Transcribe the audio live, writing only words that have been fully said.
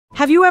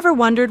Have you ever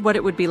wondered what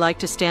it would be like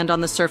to stand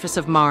on the surface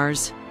of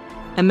Mars?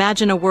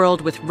 Imagine a world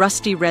with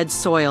rusty red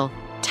soil,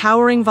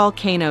 towering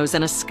volcanoes,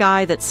 and a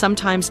sky that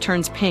sometimes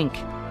turns pink.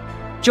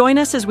 Join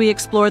us as we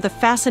explore the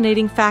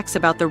fascinating facts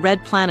about the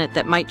red planet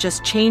that might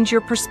just change your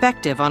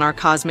perspective on our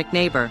cosmic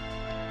neighbor.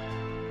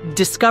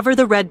 Discover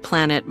the red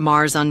planet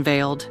Mars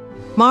unveiled.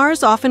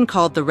 Mars, often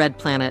called the red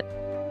planet,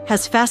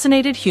 has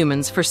fascinated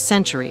humans for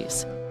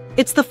centuries.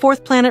 It's the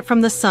fourth planet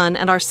from the Sun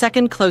and our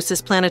second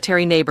closest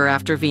planetary neighbor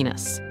after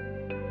Venus.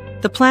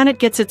 The planet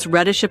gets its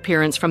reddish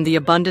appearance from the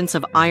abundance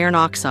of iron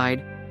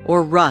oxide,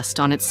 or rust,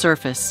 on its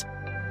surface.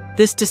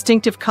 This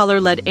distinctive color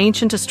led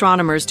ancient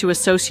astronomers to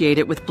associate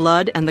it with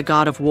blood and the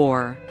god of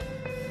war.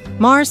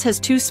 Mars has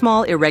two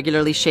small,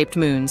 irregularly shaped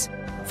moons,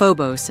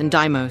 Phobos and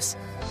Deimos.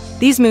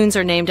 These moons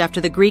are named after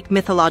the Greek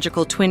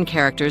mythological twin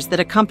characters that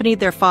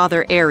accompanied their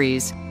father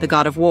Ares, the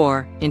god of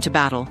war, into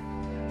battle.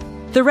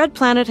 The red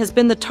planet has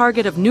been the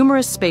target of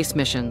numerous space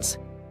missions.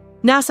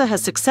 NASA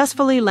has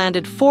successfully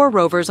landed 4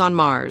 rovers on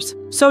Mars: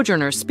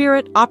 Sojourner,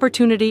 Spirit,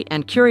 Opportunity,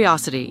 and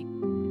Curiosity.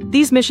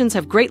 These missions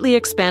have greatly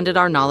expanded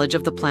our knowledge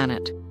of the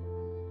planet.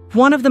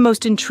 One of the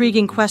most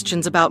intriguing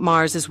questions about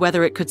Mars is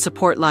whether it could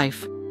support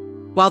life.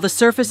 While the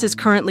surface is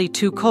currently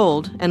too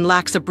cold and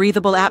lacks a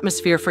breathable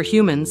atmosphere for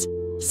humans,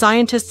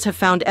 scientists have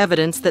found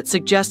evidence that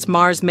suggests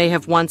Mars may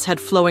have once had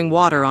flowing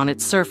water on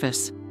its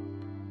surface.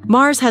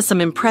 Mars has some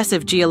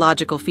impressive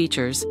geological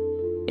features,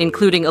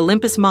 including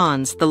Olympus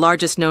Mons, the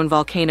largest known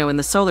volcano in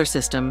the solar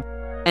system,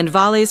 and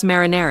Valles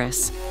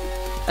Marineris,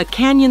 a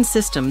canyon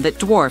system that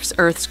dwarfs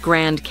Earth's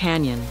Grand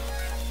Canyon.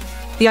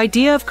 The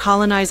idea of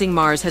colonizing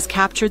Mars has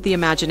captured the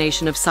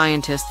imagination of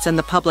scientists and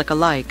the public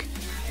alike.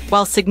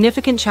 While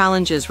significant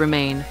challenges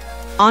remain,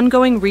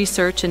 ongoing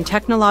research and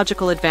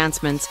technological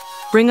advancements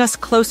bring us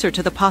closer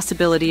to the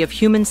possibility of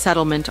human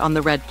settlement on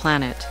the red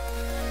planet.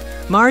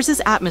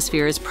 Mars's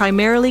atmosphere is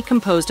primarily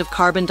composed of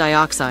carbon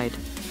dioxide,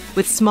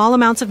 with small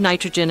amounts of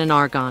nitrogen and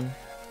argon.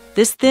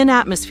 This thin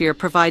atmosphere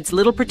provides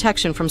little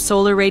protection from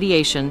solar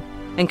radiation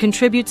and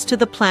contributes to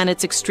the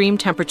planet's extreme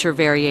temperature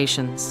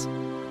variations.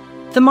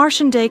 The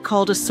Martian day,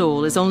 called a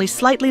sol, is only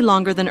slightly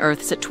longer than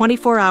Earth's at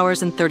 24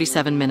 hours and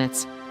 37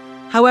 minutes.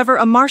 However,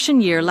 a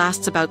Martian year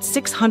lasts about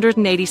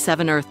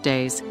 687 Earth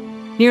days,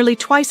 nearly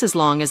twice as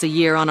long as a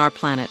year on our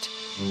planet.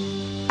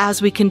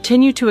 As we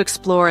continue to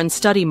explore and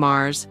study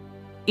Mars,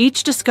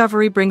 each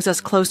discovery brings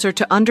us closer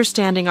to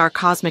understanding our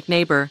cosmic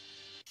neighbor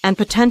and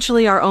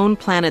potentially our own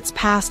planet's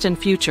past and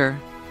future.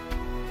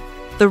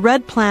 The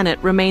red planet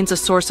remains a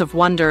source of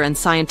wonder and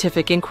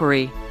scientific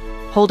inquiry,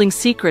 holding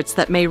secrets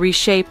that may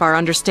reshape our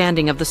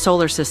understanding of the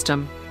solar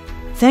system.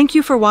 Thank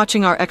you for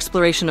watching our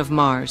exploration of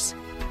Mars.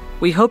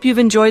 We hope you've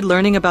enjoyed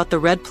learning about the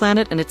red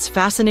planet and its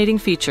fascinating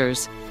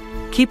features.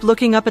 Keep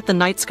looking up at the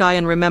night sky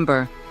and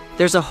remember,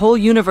 there's a whole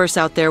universe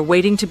out there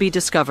waiting to be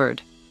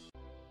discovered.